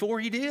fumble before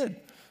he did.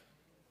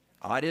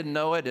 I didn't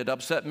know it. It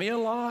upset me a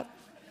lot.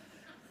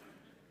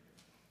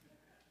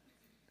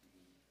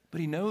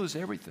 But he knows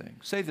everything.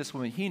 Say this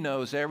with me. He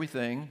knows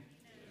everything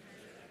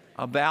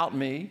about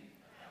me.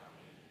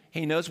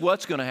 He knows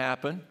what's going to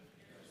happen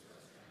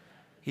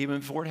even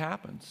before it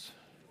happens.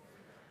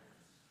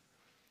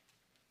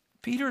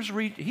 He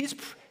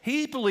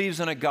believes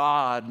in a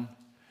God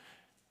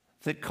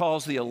that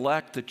calls the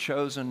elect, the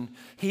chosen.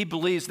 He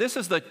believes this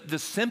is the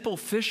simple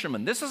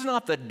fisherman. This is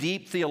not the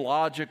deep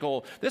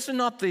theological, this is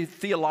not the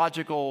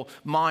theological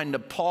mind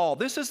of Paul.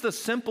 This is the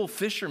simple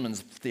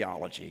fisherman's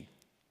theology.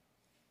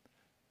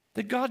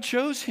 That God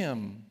chose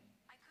him.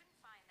 I couldn't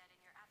find that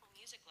in your Apple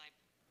Music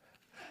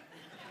library.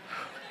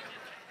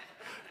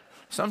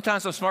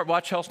 Sometimes a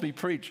smartwatch helps me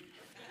preach.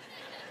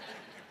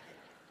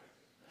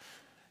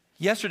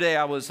 Yesterday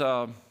I was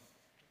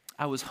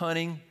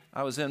hunting.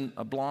 I was in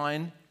a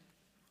blind.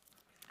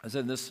 I was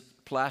in this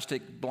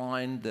plastic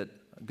blind that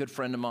a good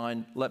friend of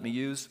mine let me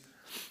use.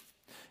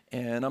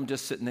 And I'm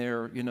just sitting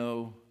there,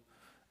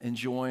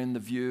 enjoying the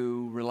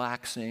view,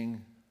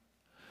 relaxing.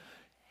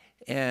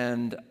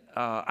 And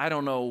I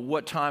don't know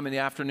what time in the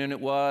afternoon it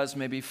was,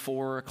 maybe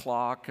 4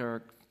 o'clock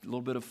or a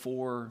little bit of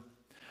 4.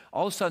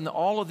 All of a sudden,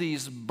 all of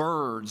these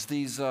birds,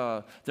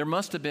 there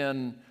must have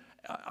been,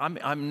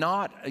 I'm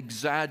not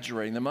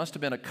exaggerating, there must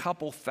have been a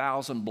couple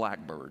thousand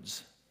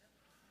blackbirds.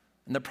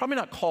 And they're probably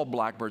not called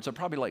blackbirds. They're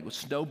probably like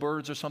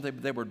snowbirds or something.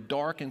 But they were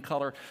dark in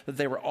color. That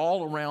they were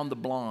all around the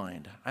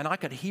blind. And I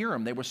could hear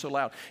them. They were so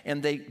loud.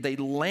 And they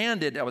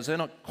landed. I was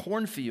in a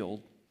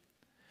cornfield.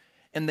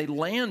 And they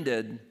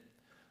landed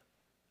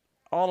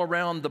all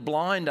around the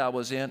blind I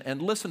was in.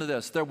 And listen to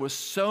this. There were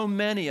so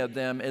many of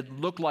them, it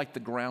looked like the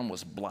ground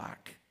was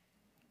black.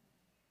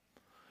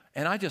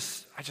 And I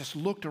just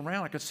looked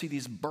around. I could see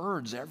these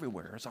birds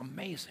everywhere. It's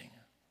amazing.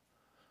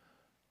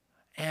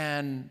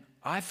 And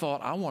I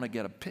thought, I want to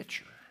get a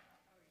picture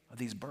of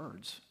these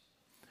birds.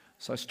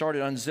 So I started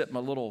to unzip my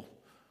little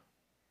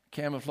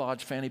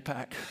camouflage fanny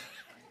pack.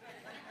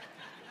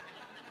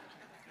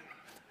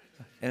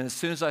 And as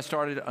soon as I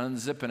started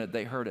unzipping it,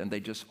 they heard it and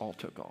they just all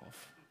took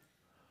off.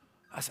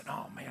 I said,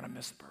 oh man, I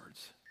miss the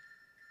birds.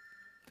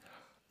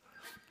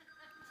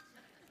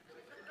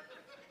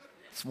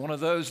 It's one of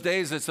those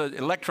days, it's an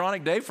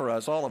electronic day for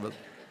us, all of us.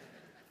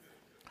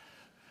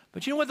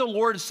 But you know what the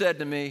Lord said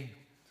to me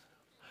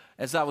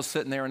as I was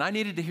sitting there, and I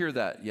needed to hear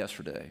that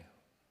yesterday.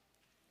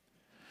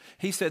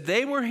 He said,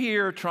 they were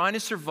here trying to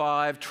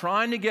survive,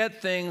 trying to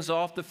get things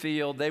off the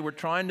field. They were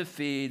trying to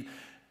feed.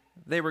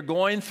 They were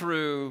going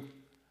through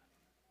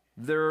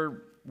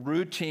their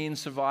routine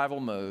survival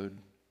mode.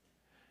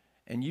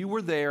 And you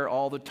were there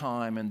all the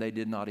time, and they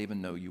did not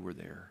even know you were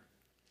there.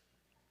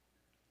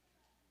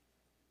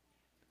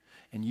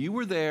 And you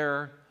were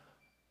there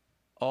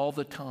all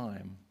the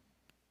time,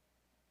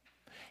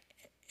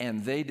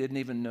 and they didn't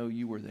even know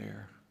you were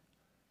there.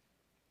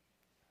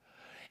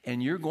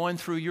 And you're going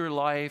through your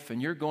life,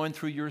 and you're going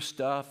through your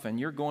stuff, and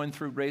you're going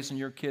through raising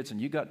your kids,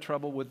 and you got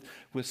trouble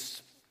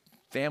with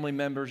family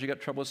members, you got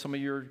trouble with some of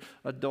your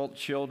adult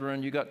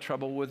children, you got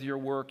trouble with your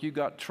work, you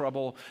got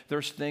trouble,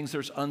 there's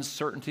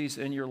uncertainties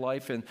in your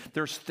life, and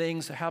there's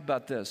things, how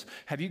about this?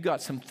 Have you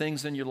got some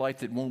things in your life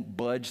that won't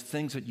budge,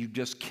 things that you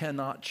just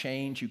cannot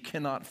change, you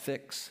cannot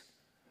fix?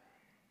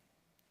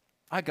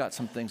 I got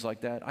some things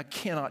like that. I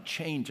cannot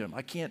change them.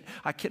 I can't,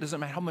 doesn't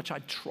matter how much I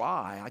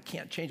try, I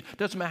can't change.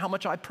 Doesn't matter how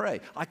much I pray,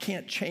 I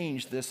can't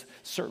change this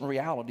certain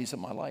realities of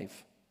my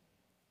life.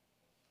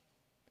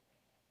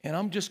 And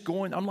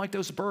I'm like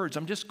those birds.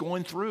 I'm just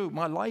going through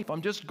my life.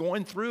 I'm just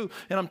going through,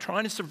 and I'm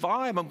trying to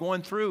survive. I'm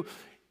going through,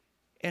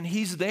 and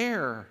He's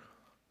there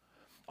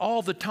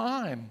all the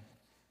time.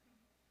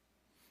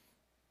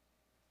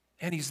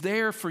 And He's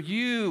there for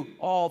you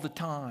all the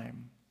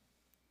time.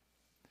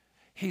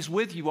 He's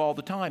with you all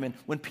the time. And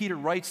when Peter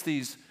writes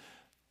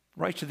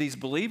to these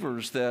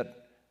believers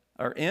that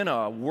are in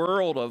a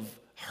world of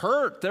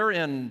hurt, they're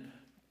in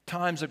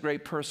times of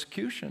great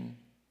persecution.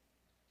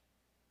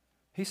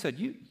 He said,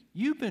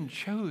 you've been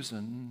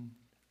chosen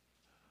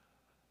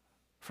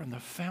from the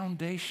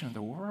foundation of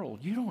the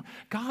world.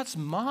 God's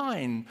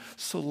mind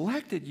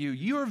selected you.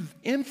 You're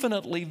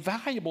infinitely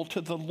valuable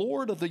to the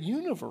Lord of the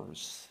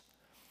universe.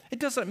 It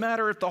doesn't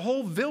matter if the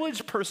whole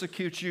village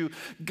persecutes you.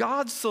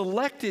 God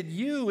selected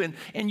you,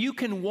 and you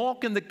can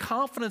walk in the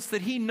confidence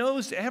that He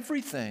knows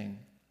everything.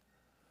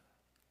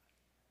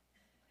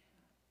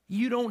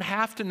 You don't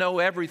have to know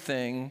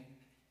everything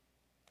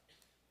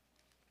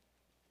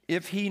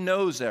if He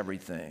knows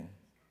everything.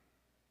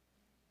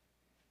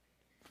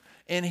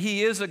 And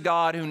He is a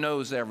God who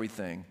knows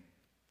everything.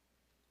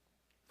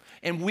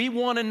 And we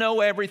want to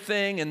know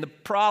everything, and the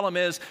problem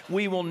is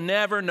we will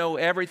never know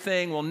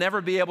everything. We'll never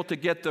be able to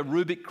get the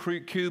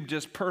Rubik's Cube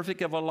just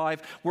perfect of a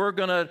life. We're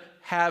going to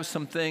have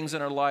some things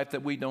in our life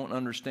that we don't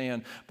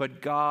understand,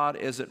 but God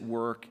is at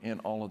work in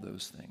all of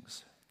those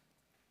things.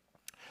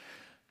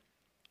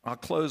 I'll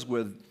close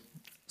with,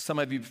 some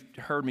of you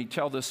have heard me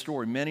tell this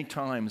story many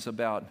times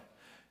about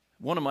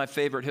one of my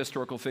favorite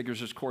historical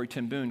figures is Corrie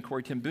ten Boom.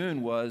 Corrie ten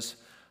Boom was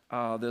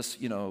this,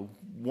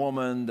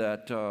 woman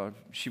that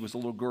she was a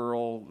little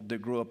girl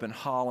that grew up in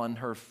Holland.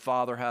 Her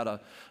father had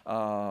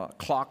a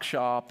clock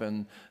shop,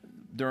 and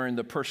during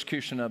the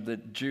persecution of the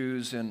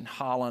Jews in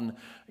Holland,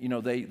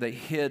 they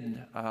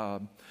hid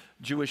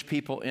Jewish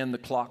people in the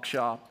clock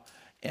shop,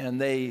 and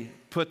they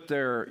put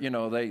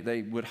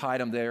they would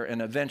hide them there,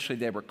 and eventually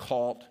they were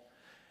caught.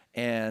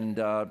 And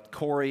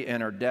Corrie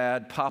and her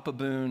dad, Papa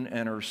Boone,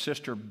 and her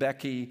sister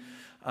Betsy,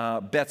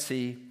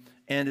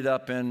 ended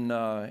up in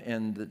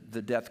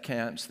the death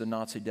camps, the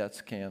Nazi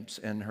death camps,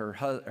 and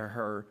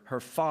her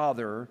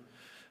father,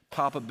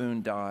 Papa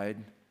Boone, died.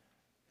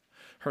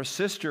 Her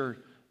sister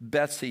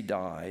Betsy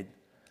died,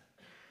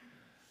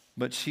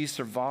 but she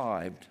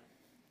survived.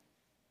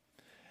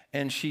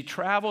 And she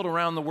traveled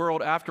around the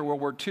world after World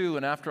War II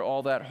and after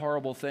all that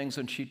horrible things,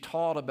 and she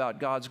taught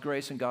about God's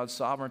grace and God's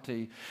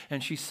sovereignty.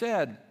 And she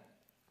said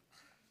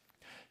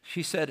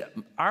She said,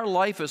 our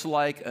life is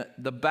like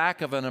the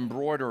back of an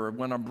embroiderer.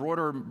 When an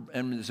embroiderer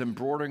is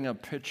embroidering a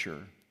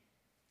picture,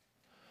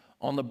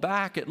 on the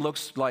back it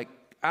looks like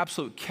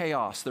absolute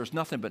chaos. There's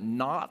nothing but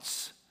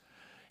knots,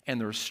 and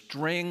there's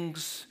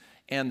strings,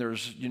 and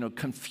there's,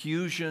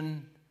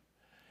 confusion.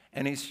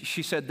 And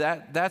she said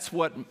that's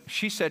what,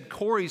 she said,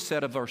 Corey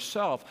said of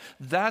herself,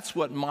 that's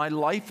what my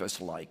life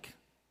is like.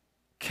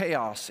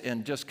 Chaos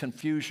and just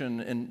confusion,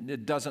 and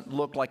it doesn't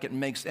look like it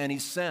makes any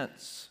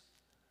sense.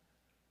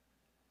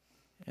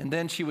 And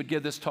then she would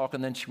give this talk,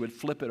 and then she would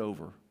flip it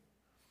over.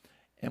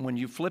 And when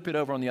you flip it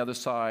over on the other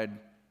side,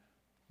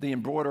 the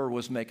embroiderer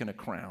was making a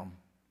crown.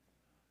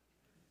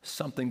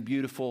 Something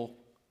beautiful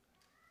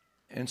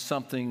and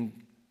something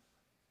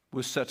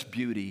with such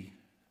beauty.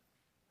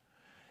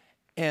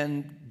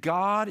 And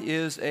God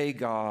is a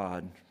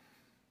God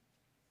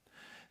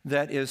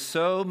that is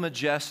so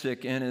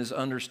majestic in his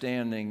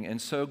understanding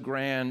and so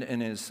grand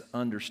in his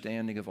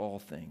understanding of all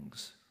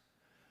things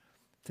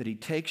that he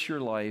takes your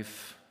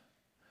life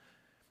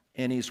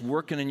and he's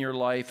working in your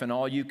life, and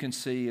all you can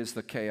see is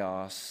the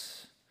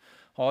chaos.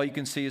 All you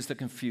can see is the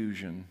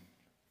confusion.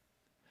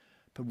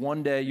 But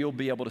one day you'll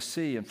be able to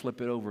see and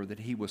flip it over that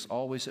he was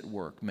always at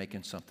work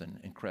making something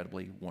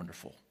incredibly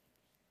wonderful.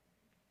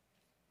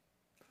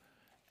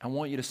 I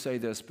want you to say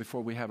this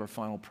before we have our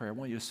final prayer. I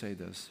want you to say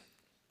this.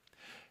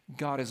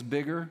 God is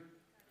bigger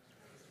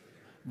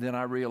than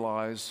I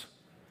realize,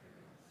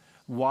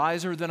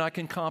 wiser than I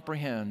can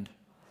comprehend.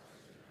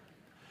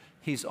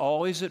 He's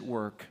always at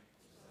work,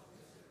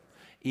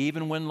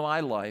 even when my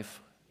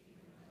life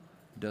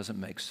doesn't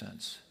make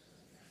sense.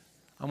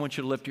 I want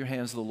you to lift your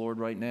hands to the Lord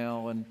right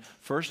now. And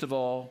first of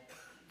all,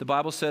 the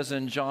Bible says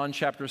in John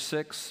chapter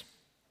 6,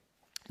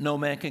 no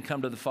man can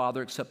come to the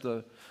Father except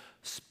the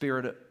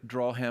Spirit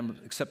draw him,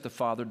 except the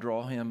Father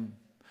draw him.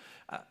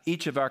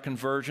 Each of our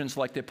conversions,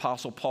 like the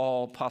Apostle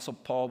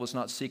Paul was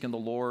not seeking the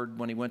Lord.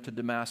 When he went to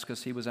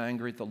Damascus, he was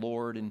angry at the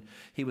Lord, and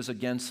he was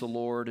against the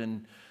Lord,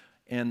 and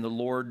the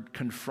Lord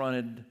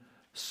confronted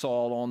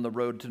Saul on the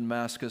road to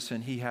Damascus,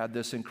 and he had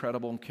this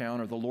incredible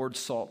encounter. The Lord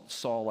sought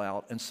Saul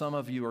out, and some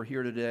of you are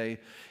here today,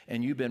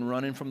 and you've been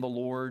running from the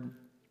Lord,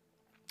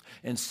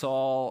 and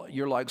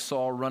you're like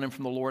Saul running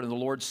from the Lord, and the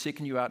Lord's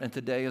seeking you out, and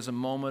today is a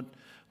moment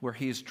where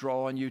he's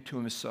drawing you to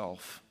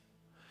himself.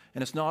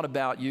 And it's not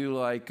about you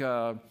like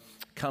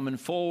coming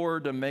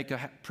forward to make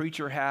a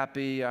preacher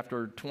happy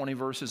after 20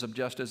 verses of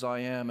just as I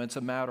am. It's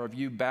a matter of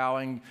you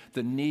bowing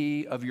the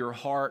knee of your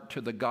heart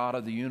to the God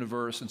of the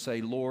universe and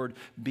say, Lord,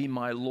 be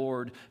my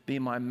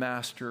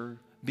master,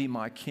 be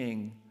my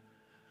king.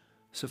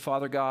 So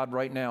Father God,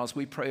 right now, as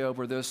we pray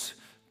over this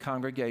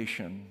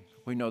congregation,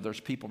 we know there's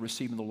people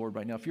receiving the Lord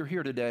right now. If you're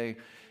here today,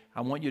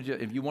 I want you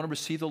to, if you want to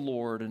receive the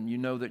Lord and you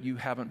know that you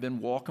haven't been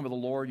walking with the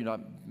Lord,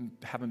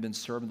 haven't been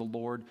serving the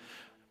Lord,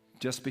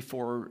 just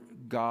before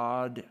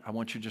God, I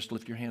want you to just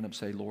lift your hand up and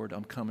say, Lord,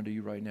 I'm coming to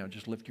you right now.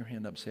 Just lift your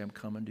hand up and say, I'm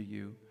coming to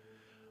you.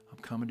 I'm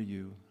coming to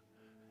you.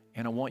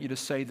 And I want you to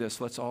say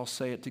this. Let's all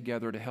say it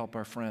together to help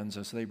our friends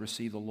as they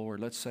receive the Lord.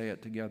 Let's say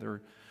it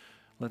together.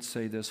 Let's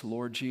say this.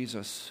 Lord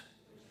Jesus,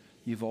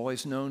 you've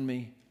always known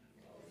me.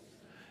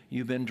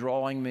 You've been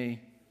drawing me.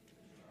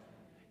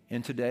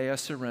 And today I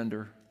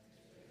surrender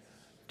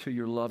to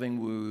your loving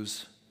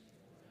woos.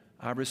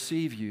 I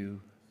receive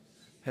you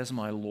as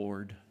my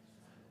Lord.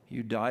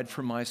 You died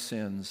for my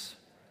sins.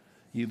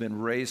 You've been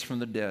raised from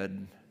the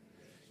dead.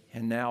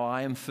 And now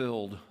I am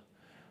filled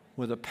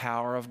with the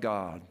power of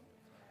God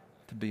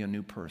to be a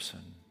new person.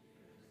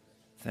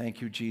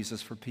 Thank you,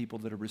 Jesus, for people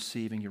that are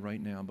receiving you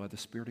right now by the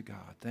Spirit of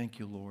God. Thank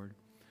you, Lord.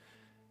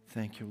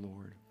 Thank you,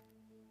 Lord.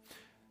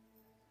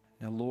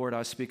 Now, Lord,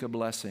 I speak a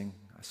blessing.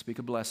 I speak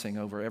a blessing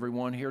over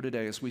everyone here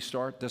today as we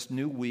start this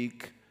new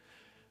week.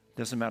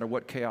 Doesn't matter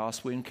what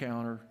chaos we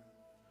encounter.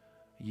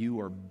 You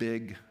are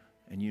big.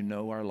 And you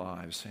know our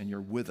lives, and you're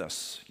with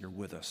us,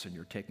 and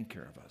you're taking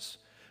care of us.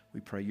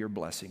 We pray your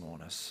blessing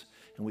on us.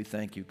 And we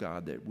thank you,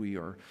 God, that we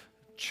are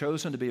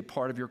chosen to be a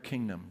part of your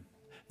kingdom,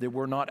 that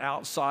we're not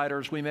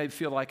outsiders. We may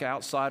feel like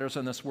outsiders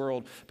in this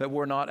world, but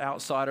we're not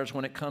outsiders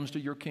when it comes to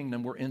your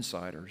kingdom. We're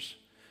insiders.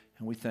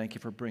 And we thank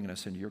you for bringing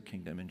us into your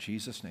kingdom. In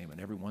Jesus' name,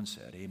 and everyone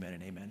said amen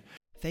and amen.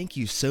 Thank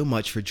you so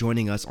much for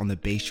joining us on the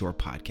Bayshore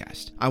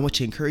podcast. I want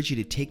to encourage you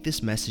to take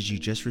this message you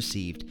just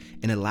received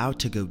and allow it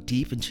to go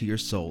deep into your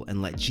soul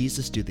and let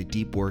Jesus do the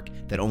deep work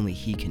that only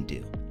he can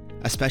do.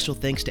 A special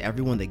thanks to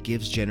everyone that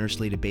gives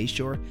generously to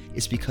Bayshore.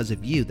 It's because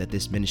of you that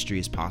this ministry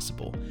is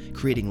possible,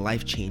 creating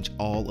life change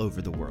all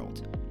over the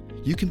world.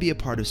 You can be a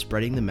part of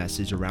spreading the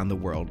message around the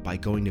world by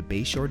going to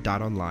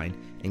bayshore.online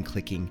and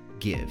clicking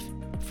Give.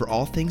 For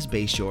all things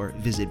Bayshore,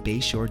 visit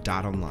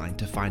bayshore.online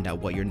to find out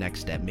what your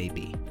next step may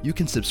be. You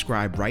can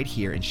subscribe right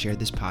here and share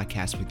this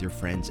podcast with your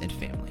friends and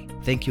family.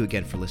 Thank you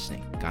again for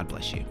listening. God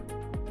bless you.